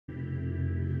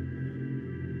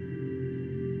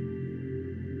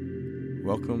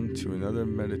Welcome to another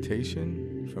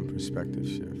meditation from Perspective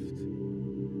Shift.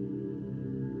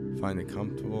 Find a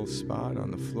comfortable spot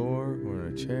on the floor or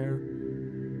in a chair.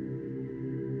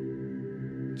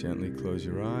 Gently close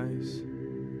your eyes.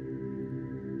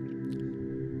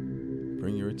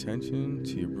 Bring your attention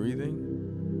to your breathing.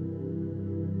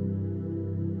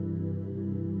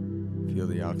 Feel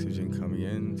the oxygen coming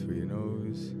in through your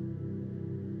nose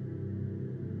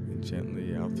and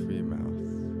gently out through your mouth.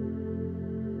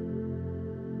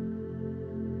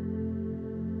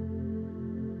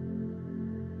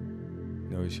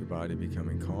 Notice your body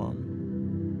becoming calm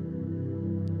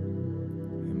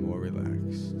and more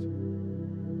relaxed.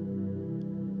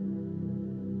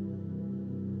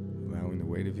 Allowing the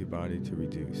weight of your body to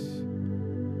reduce.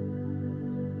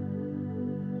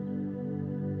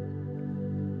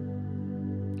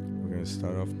 We're going to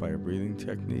start off by a breathing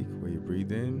technique where you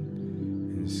breathe in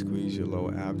and squeeze your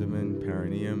lower abdomen,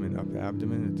 perineum, and upper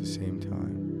abdomen at the same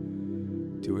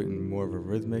time. Do it in more of a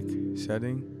rhythmic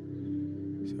setting.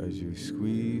 So as you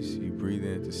squeeze, you breathe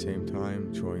in at the same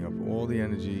time, drawing up all the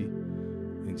energy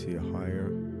into your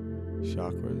higher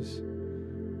chakras,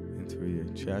 into your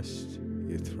chest,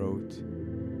 your throat,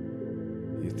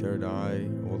 your third eye,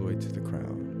 all the way to the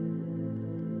crown.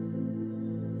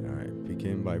 All right,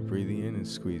 begin by breathing in and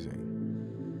squeezing.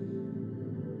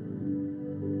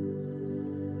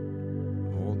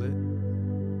 Hold it.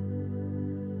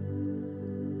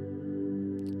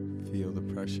 Feel the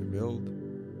pressure build.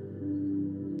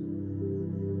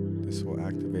 This will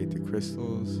activate the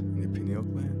crystals in your pineal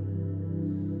gland.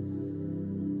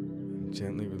 And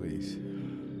gently release.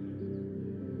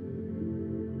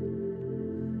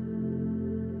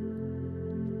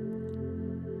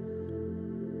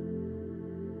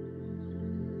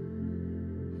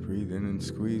 Breathe in and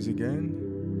squeeze again.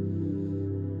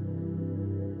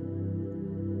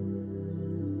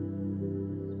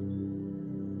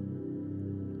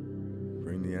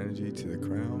 Bring the energy to the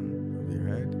crown of your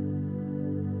head.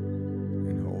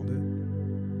 Hold it.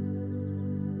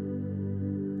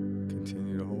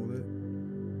 Continue to hold it.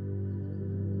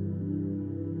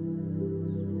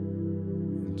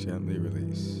 And gently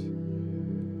release.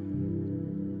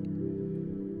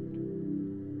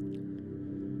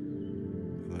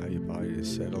 Allow your body to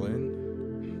settle in.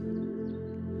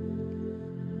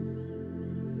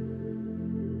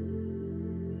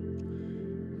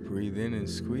 Breathe in and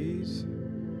squeeze.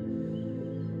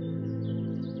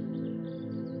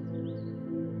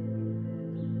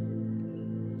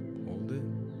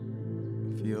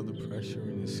 Feel the pressure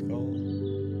in your skull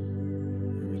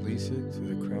and release it to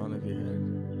the crown of your head.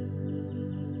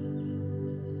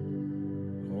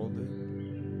 Hold it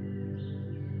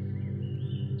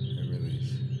and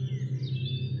release.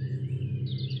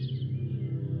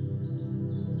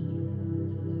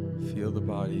 Feel the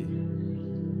body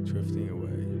drifting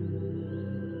away.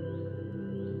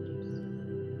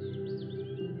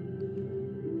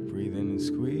 Breathe in and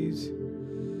squeeze.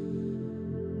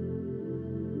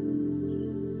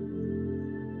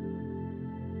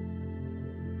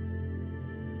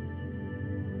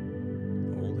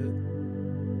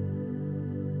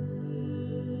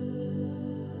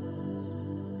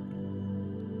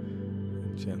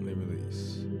 Gently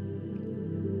release.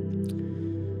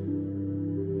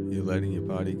 You're letting your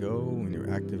body go when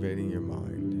you're activating your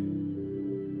mind,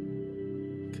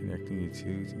 connecting you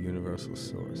to the universal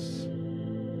source.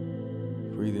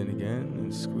 Breathe in again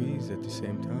and squeeze at the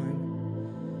same time.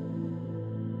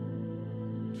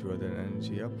 Draw that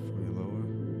energy up from your lower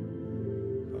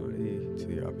body to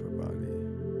the upper body,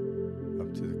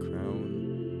 up to the crown.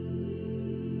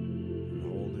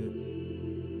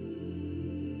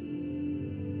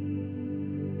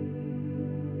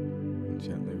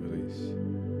 Gently release.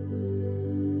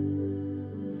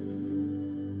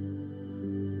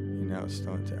 You're now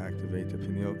starting to activate the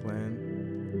pineal gland.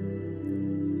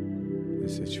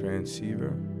 It's a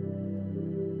transceiver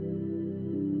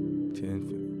to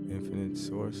infinite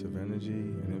source of energy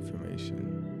and information.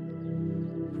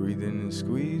 Breathe in and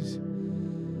squeeze.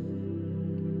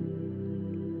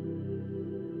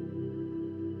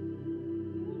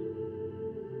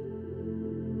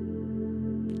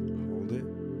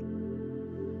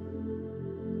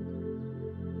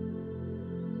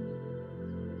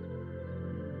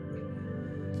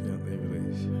 Gently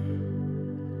release.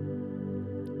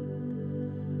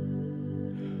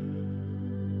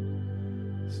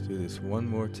 Let's do this one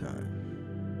more time.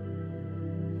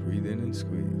 Breathe in and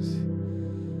squeeze.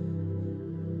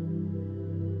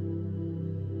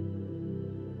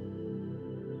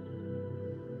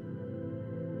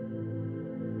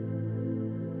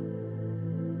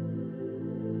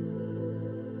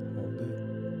 Hold it.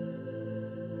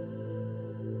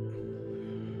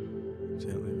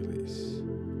 Gently release.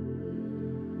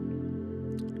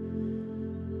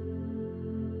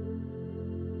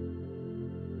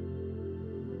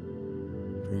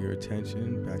 Bring your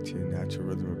attention back to your natural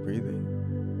rhythm of breathing.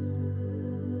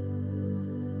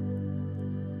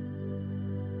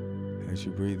 As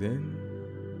you breathe in,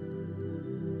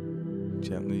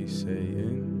 gently say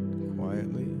in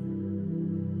quietly.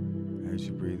 As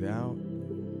you breathe out,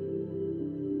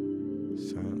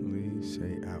 silently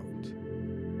say out.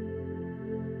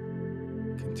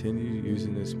 Continue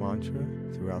using this mantra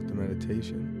throughout the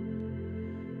meditation.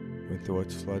 When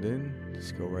thoughts flood in,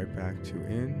 just go right back to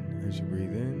in as you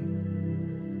breathe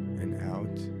in and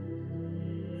out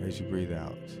as you breathe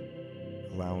out,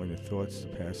 allowing the thoughts to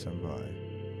pass on by.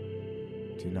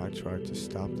 Do not try to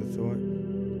stop the thought,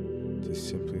 just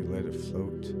simply let it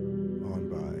float on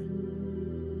by.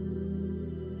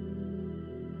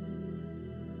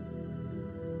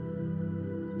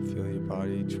 Feel your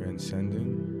body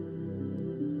transcending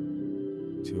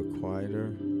to a quieter,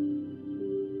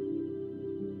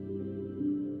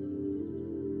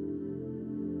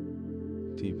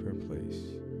 deeper place.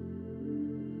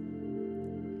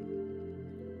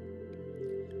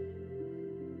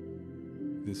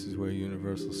 This is where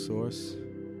Universal Source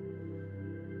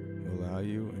will allow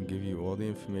you and give you all the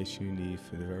information you need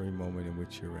for the very moment in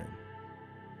which you're in.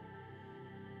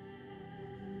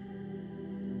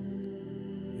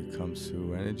 It comes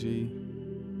through energy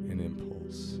and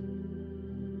impulse.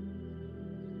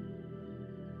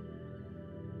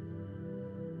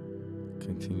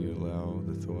 Continue to allow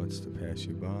the thoughts to pass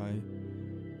you by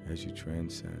as you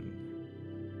transcend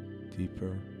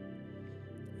deeper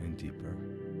and deeper.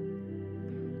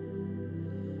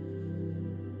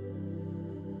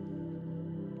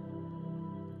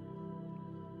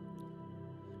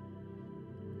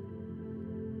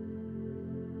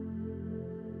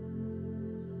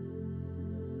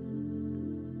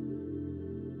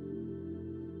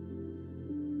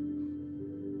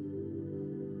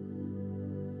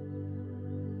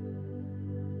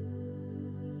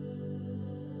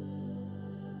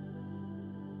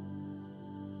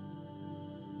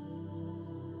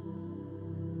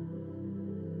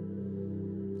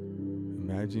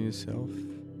 Imagine yourself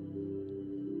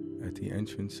at the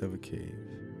entrance of a cave.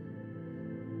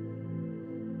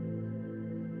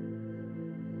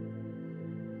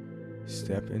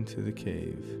 Step into the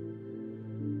cave,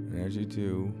 and as you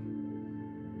do,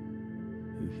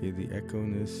 you hear the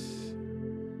echo-ness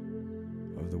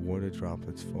of the water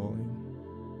droplets falling,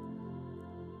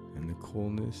 and the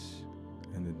coolness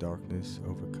and the darkness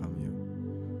overcome you.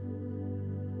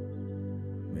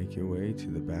 Make your way to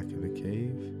the back of the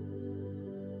cave.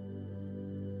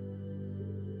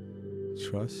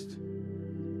 Trust,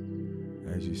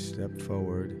 as you step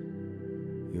forward,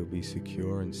 you'll be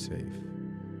secure and safe.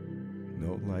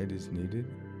 No light is needed.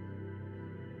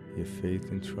 Your faith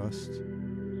and trust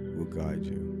will guide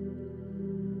you.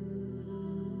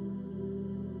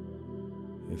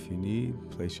 If you need,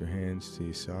 place your hands to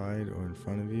your side or in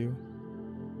front of you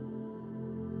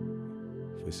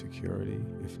for security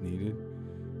if needed.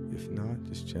 If not,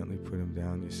 just gently put them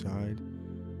down your side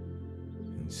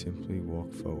and simply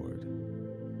walk forward.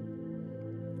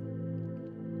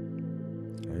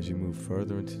 As you move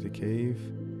further into the cave,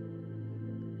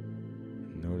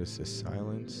 notice the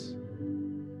silence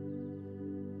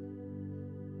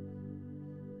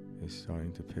is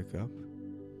starting to pick up.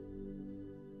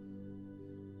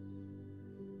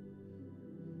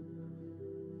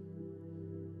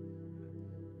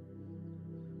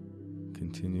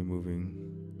 Continue moving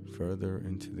further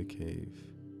into the cave.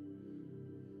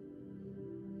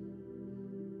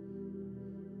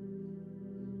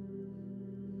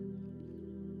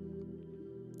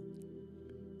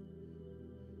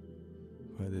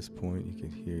 By this point, you can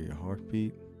hear your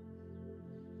heartbeat.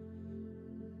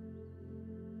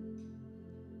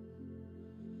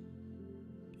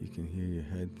 You can hear your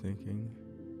head thinking.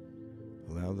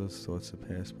 Allow those thoughts to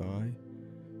pass by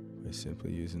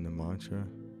simply using the mantra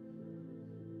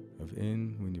of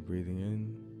in when you're breathing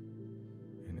in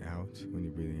and out when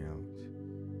you're breathing out.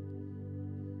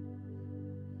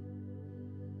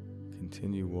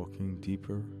 Continue walking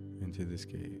deeper into this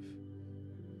cave.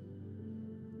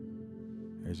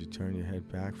 As you turn your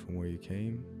head back from where you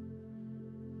came,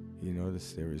 you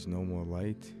notice there is no more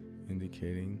light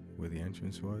indicating where the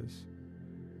entrance was.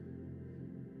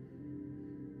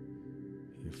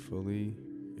 You're fully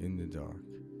in the dark,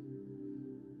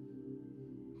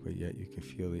 but yet you can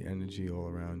feel the energy all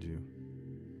around you.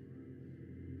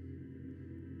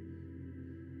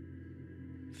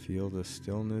 Feel the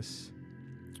stillness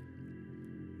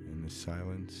and the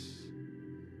silence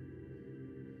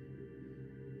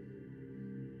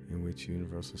in which which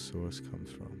universal source comes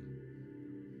from.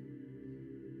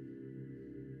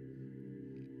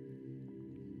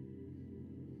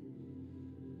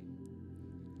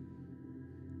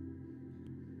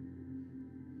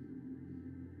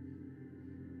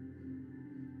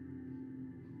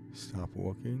 Stop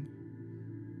walking,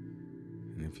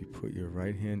 and if you put your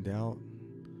right hand out,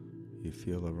 you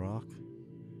feel a rock.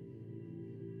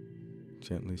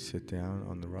 Gently sit down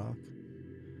on the rock,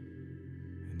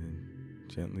 and then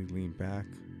gently lean back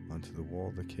onto the wall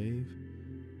of the cave.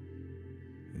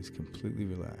 And just completely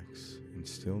relax in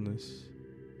stillness.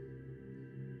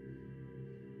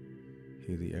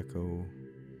 Hear the echo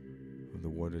of the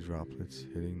water droplets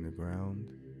hitting the ground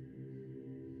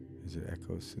as it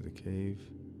echoes to the cave.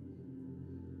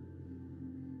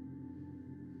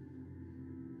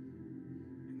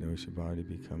 Notice your body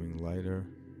becoming lighter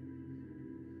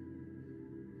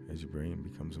as your brain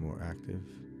becomes more active,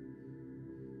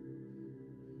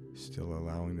 still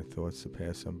allowing the thoughts to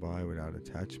pass on by without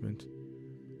attachment.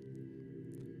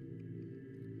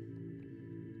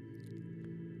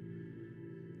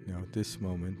 Now at this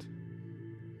moment,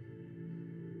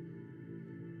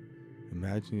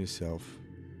 imagine yourself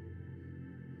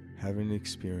having an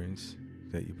experience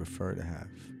that you prefer to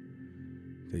have,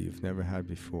 that you've never had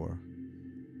before.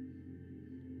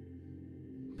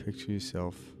 Picture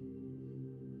yourself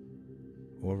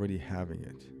already having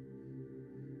it.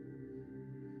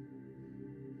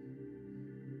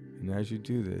 And as you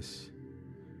do this,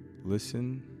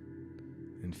 listen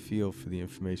and feel for the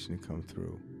information to come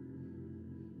through.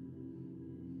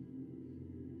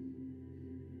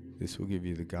 This will give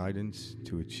you the guidance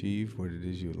to achieve what it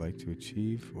is you would like to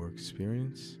achieve or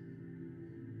experience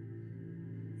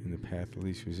in the path of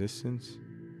least resistance,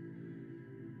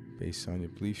 based on your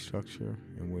belief structure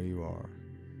and where you are.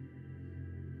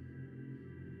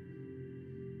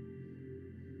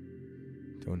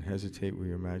 Don't hesitate with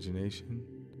your imagination.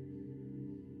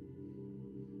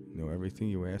 Know everything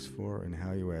you ask for and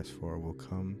how you ask for will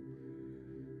come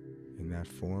in that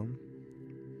form.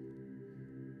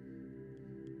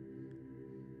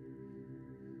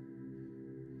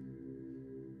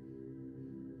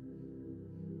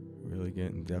 Really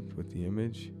get in depth with the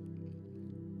image.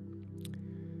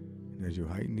 And as you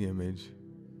heighten the image,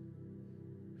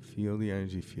 feel the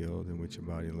energy field in which your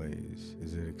body lays.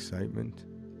 Is it excitement?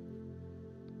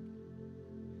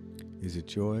 Is it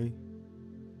joy?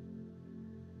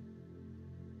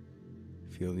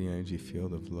 Feel the energy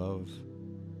field of love,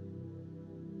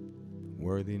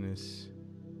 worthiness,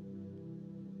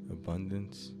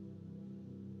 abundance,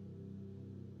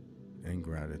 and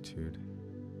gratitude.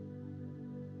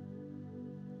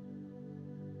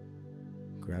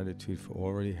 Gratitude for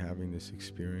already having this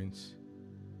experience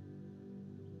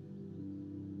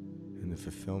and the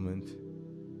fulfillment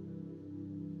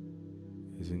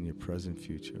is in your present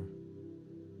future.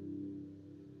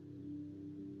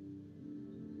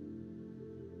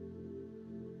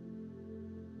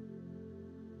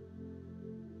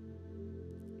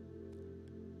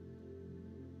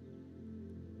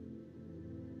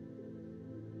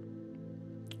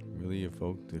 Really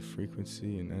evoke the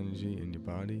frequency and energy in your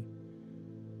body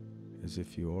as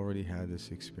if you already had this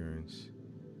experience.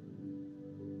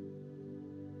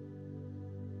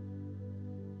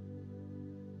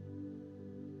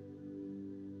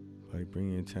 By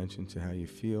bringing attention to how you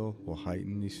feel will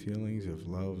heighten these feelings of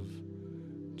love,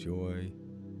 joy,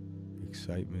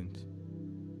 excitement,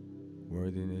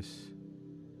 worthiness,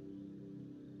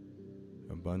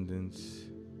 abundance,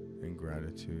 and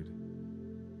gratitude.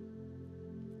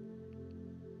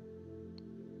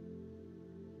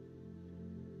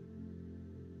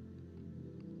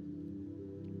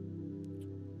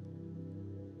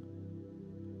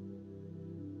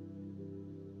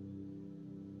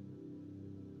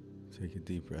 Take a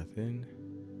deep breath in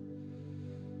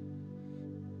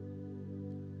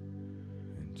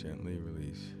and gently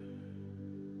release.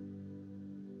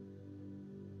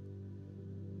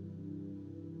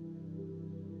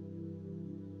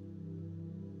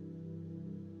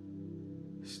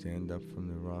 Stand up from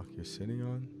the rock you're sitting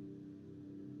on.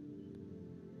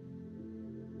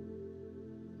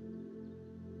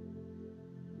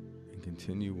 And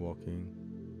continue walking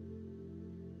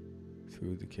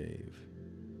through the cave.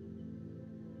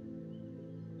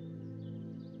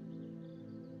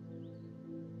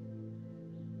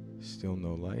 Still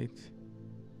no light,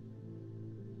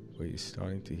 but you're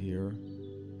starting to hear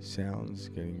sounds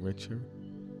getting richer.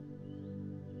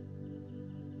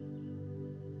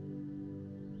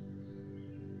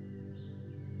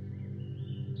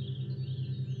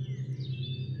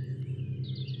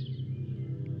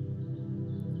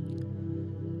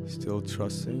 Still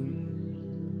trusting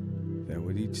that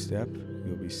with each step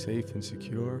you'll be safe and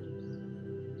secure,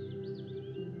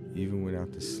 even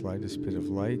without the slightest bit of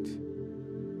light,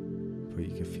 but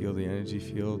you can feel the energy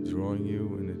field drawing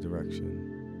you in a direction.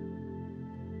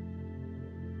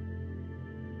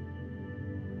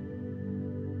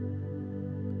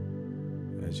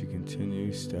 As you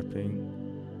continue stepping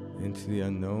into the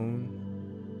unknown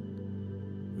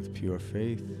with pure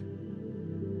faith,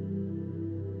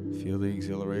 feel the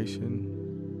exhilaration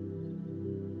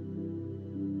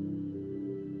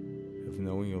of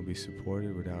knowing you'll be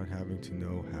supported without having to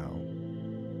know how.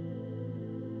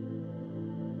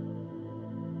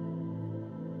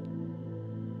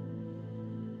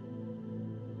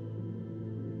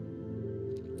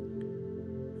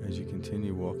 As you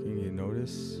continue walking, you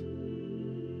notice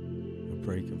a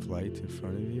break of light in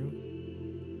front of you.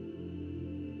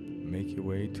 Make your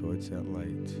way towards that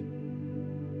light,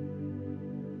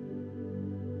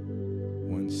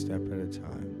 one step at a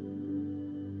time.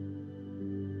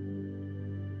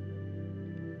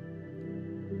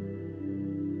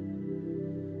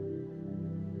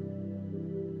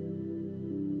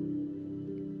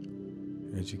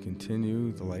 As you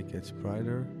continue, the light gets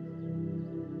brighter.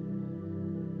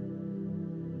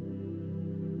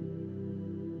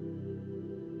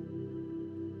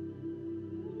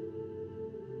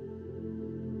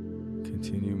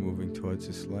 Continue moving towards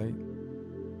this light.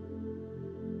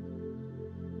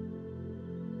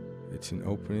 It's an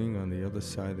opening on the other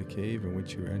side of the cave in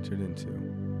which you entered into.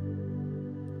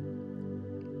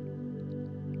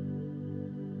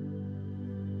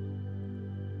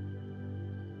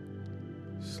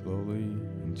 Slowly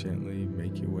and gently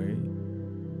make your way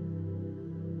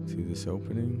to this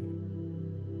opening.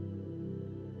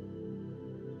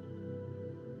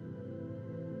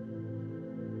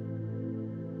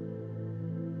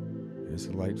 As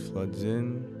the light floods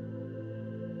in,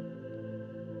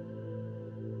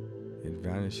 it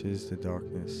vanishes the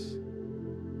darkness.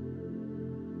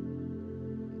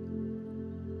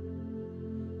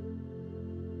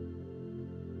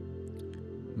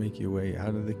 Make your way out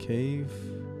of the cave.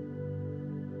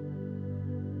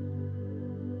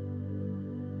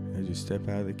 As you step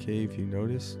out of the cave, you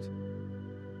noticed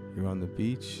you're on the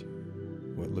beach,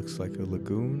 what looks like a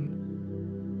lagoon.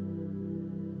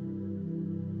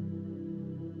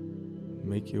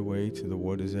 Make your way to the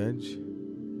water's edge.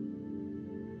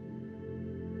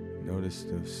 Notice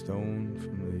the stone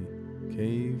from the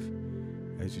cave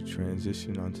as you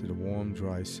transition onto the warm,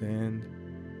 dry sand.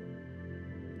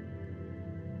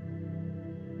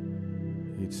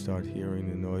 You'd start hearing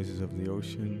the noises of the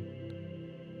ocean,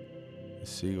 the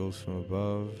seagulls from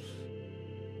above.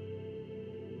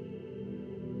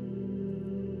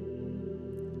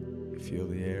 You feel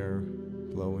the air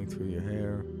blowing through your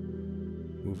hair,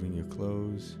 moving your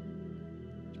clothes.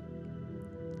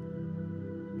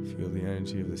 Feel the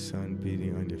energy of the sun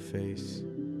beating on your face.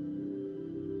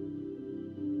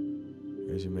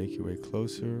 As you make your way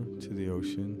closer to the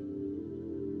ocean,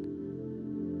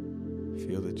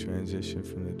 feel the transition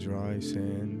from the dry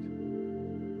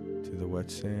sand to the wet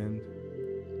sand.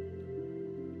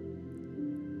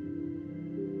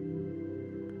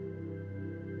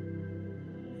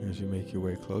 As you make your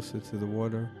way closer to the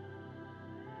water,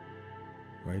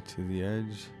 right to the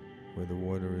edge where the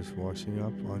water is washing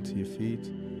up onto your feet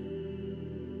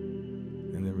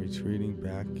and then retreating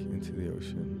back into the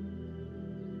ocean.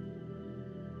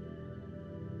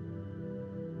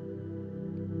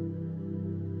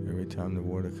 Every time the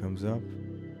water comes up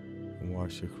and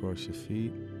washes across your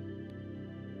feet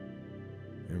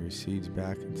and recedes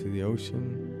back into the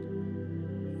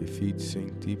ocean, your feet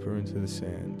sink deeper into the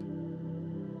sand.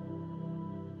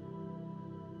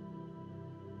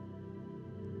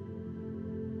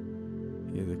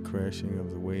 Hear the crashing of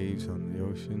the waves on the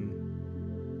ocean.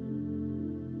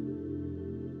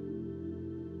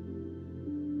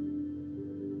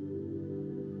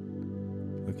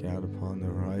 Look out upon the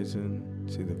horizon,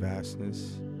 see the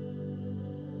vastness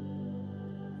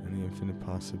and the infinite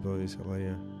possibilities that lay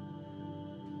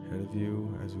ahead of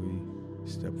you as we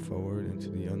step forward into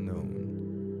the unknown.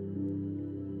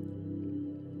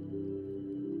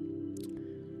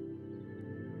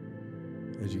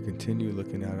 As you continue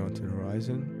looking out onto the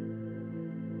horizon,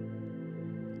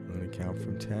 I'm going to count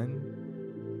from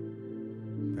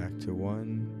 10, back to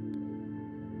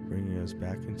 1, bringing us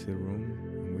back into the room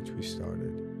in which we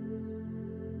started.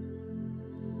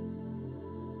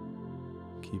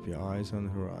 Keep your eyes on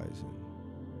the horizon.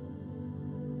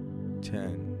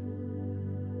 10,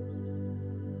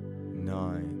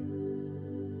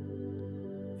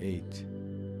 9, 8,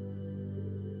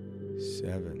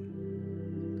 7,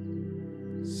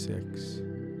 6,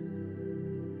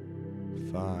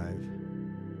 5,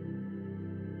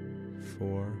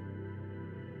 4,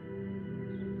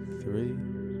 3,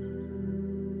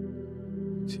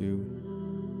 2,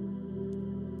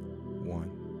 1.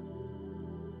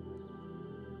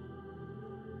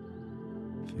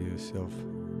 Feel yourself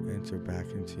enter back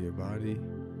into your body.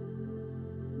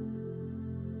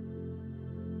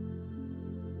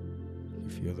 You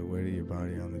feel the weight of your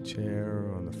body on the chair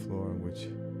or on the floor on which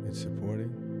it's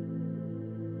supporting.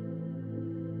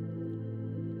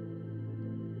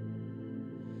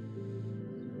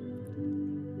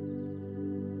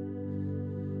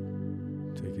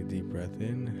 Take a deep breath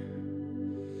in.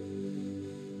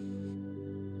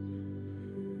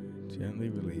 Gently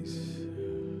release.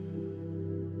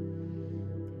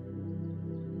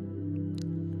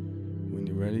 When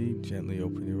you're ready, gently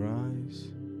open your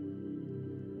eyes.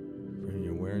 Bring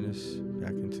your awareness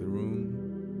back into the room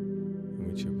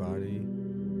in which your body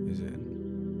is in.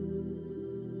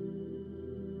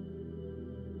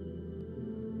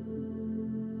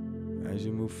 As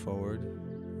you move forward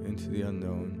into the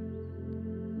unknown,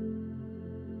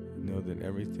 know that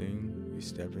everything you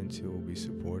step into will be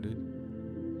supported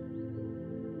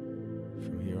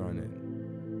from here on in.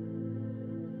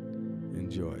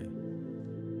 Enjoy.